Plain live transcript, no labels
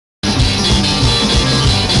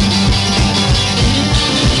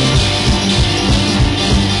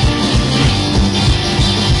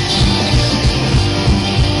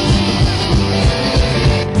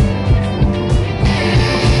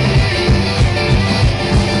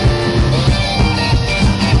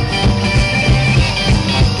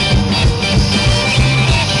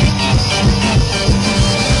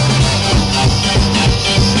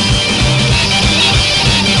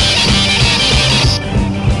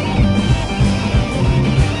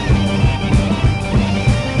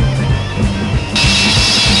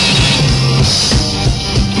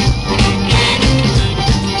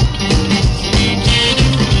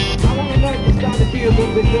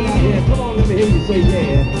say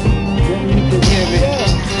yeah. Then you can hear me.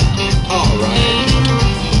 Yeah. All right.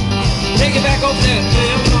 Take it back over there,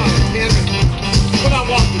 Tim. All right, Henry. Put on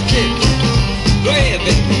walk the chick. Go ahead,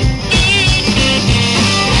 baby.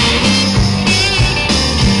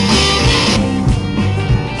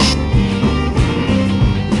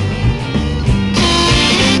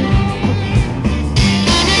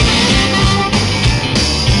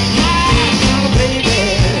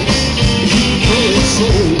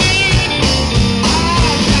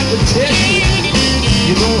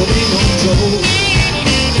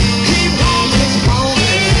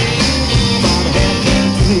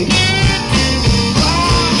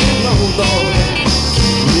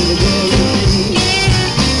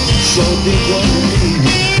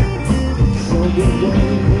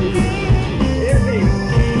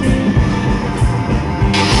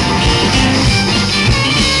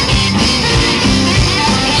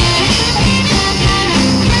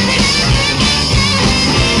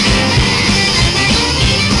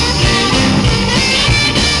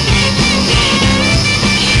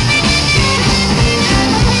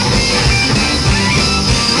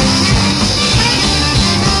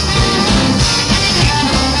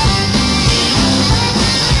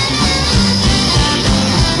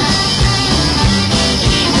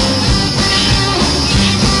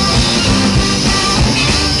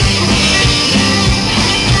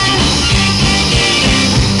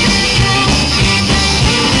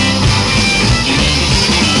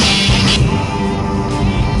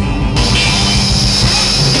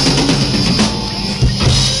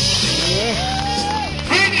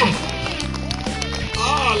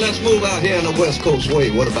 Let's move out here in the West Coast way.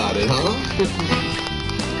 What about it, huh?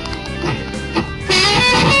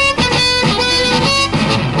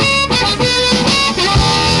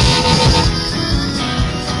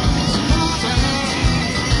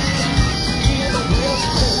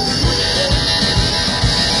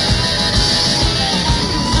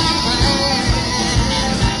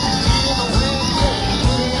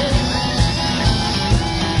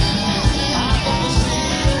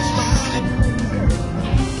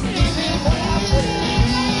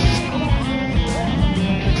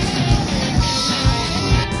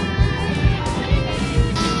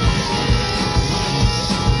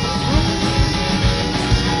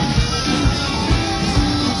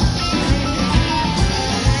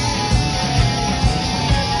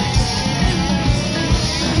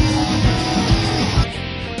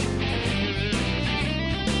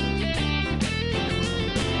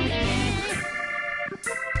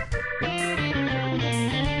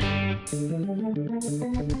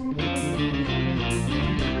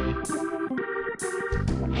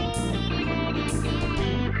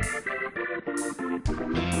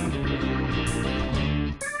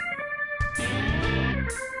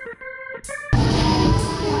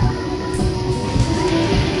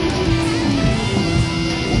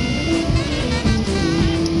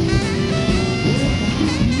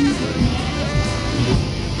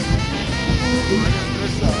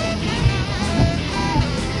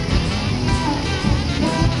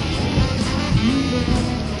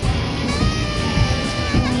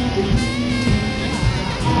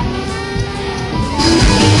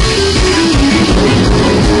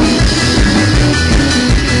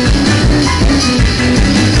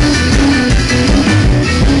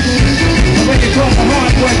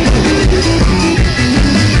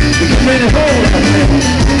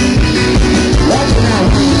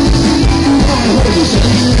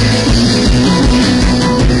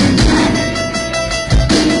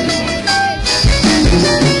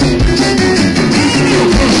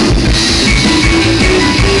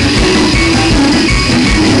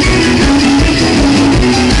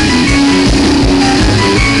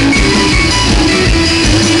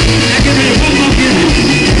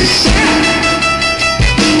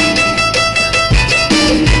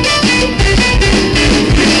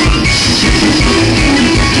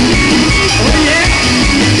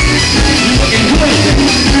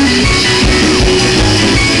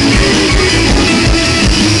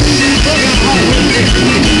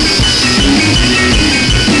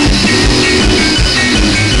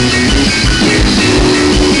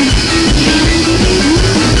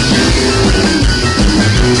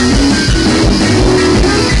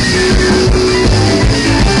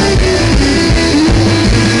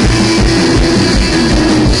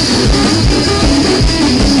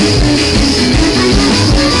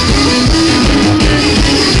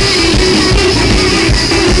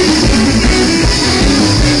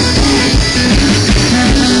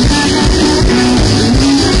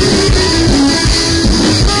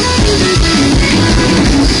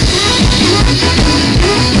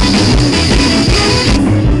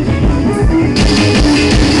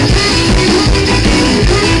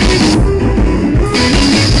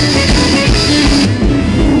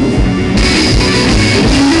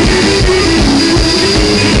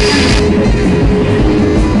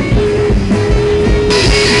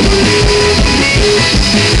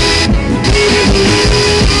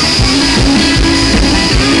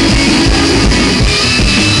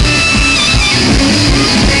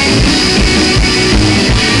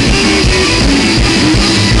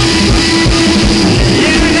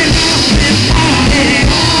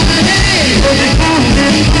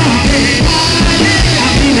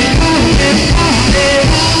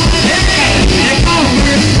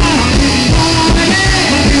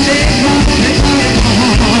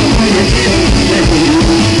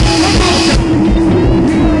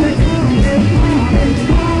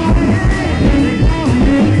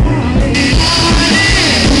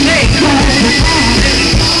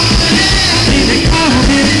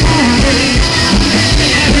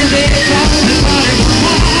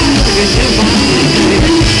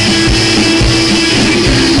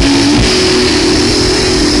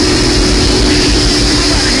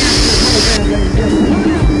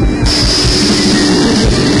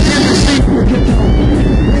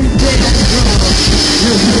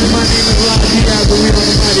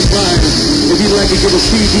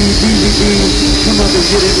 CD, DVD. Come up and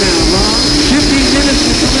get it now, Ron. 15 minutes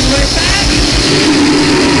and coming right back.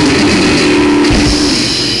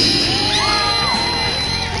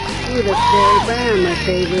 Ooh, that's Barry Brown, my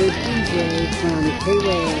favorite DJ from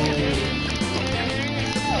K-Way.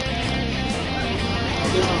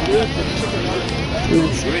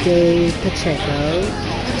 That's Dave Pacheco.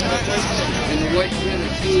 And the white men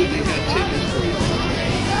of food, they got tickets for you.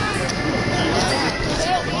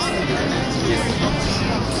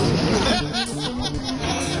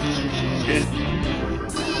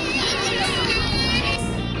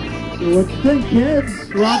 What's good, kids?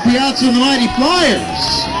 Rob Piazza and the Mighty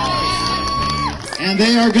Flyers. And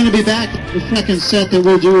they are going to be back for the second set that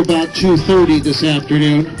we'll do about 2:30 this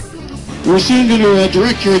afternoon. We're soon going to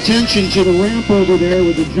direct your attention to the ramp over there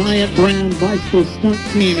where the Giant Brand Bicycle Stunt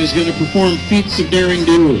Team is going to perform feats of daring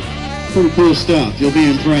do. Pretty cool stuff. You'll be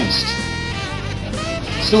impressed.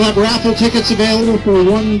 Still have raffle tickets available for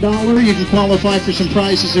 $1. You can qualify for some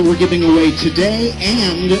prizes that we're giving away today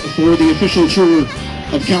and for the official tour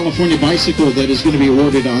of California Bicycle that is going to be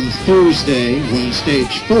awarded on Thursday when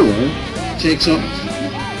Stage 4 takes off.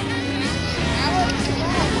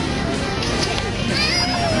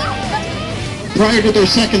 Prior to their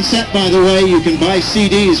second set, by the way, you can buy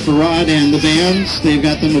CDs for Rod and the bands. They've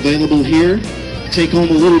got them available here. Take home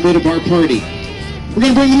a little bit of our party. We're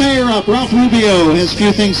going to bring the mayor up. Ralph Rubio has a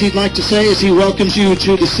few things he'd like to say as he welcomes you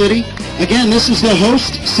to the city. Again, this is the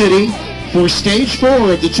host city for Stage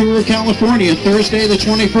 4 of the Tour of California, Thursday the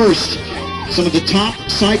 21st. Some of the top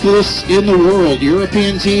cyclists in the world,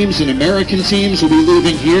 European teams and American teams, will be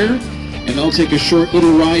leaving here, and they'll take a short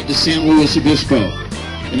little ride to San Luis Obispo.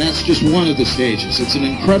 And that's just one of the stages. It's an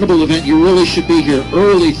incredible event. You really should be here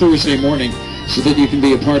early Thursday morning so that you can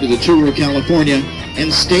be a part of the Tour of California.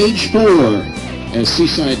 And Stage 4, as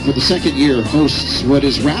Seaside for the second year hosts what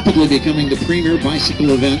is rapidly becoming the premier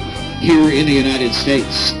bicycle event here in the United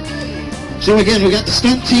States. So again, we got the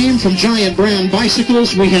stunt team from Giant Brand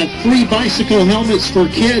Bicycles. We have free bicycle helmets for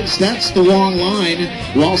kids. That's the long line.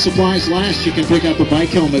 While supplies last, you can pick up a bike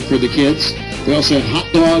helmet for the kids. We also have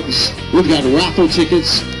hot dogs. We've got raffle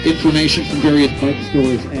tickets, information from various bike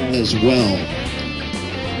stores as well.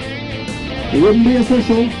 It wouldn't be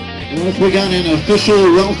official unless we got an official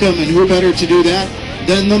welcome, and who better to do that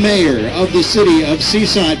than the mayor of the city of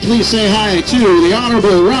Seaside. Please say hi to the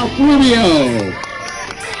Honorable Ralph Rubio.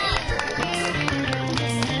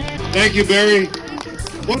 Thank you, Barry.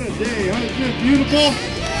 What a day, huh? Isn't it beautiful?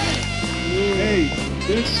 Hey,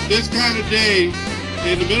 this kind of day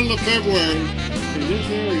in the middle of February in this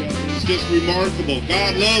area is just remarkable.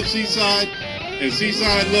 God loves Seaside, and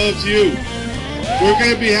Seaside loves you. We're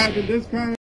going to be having this kind of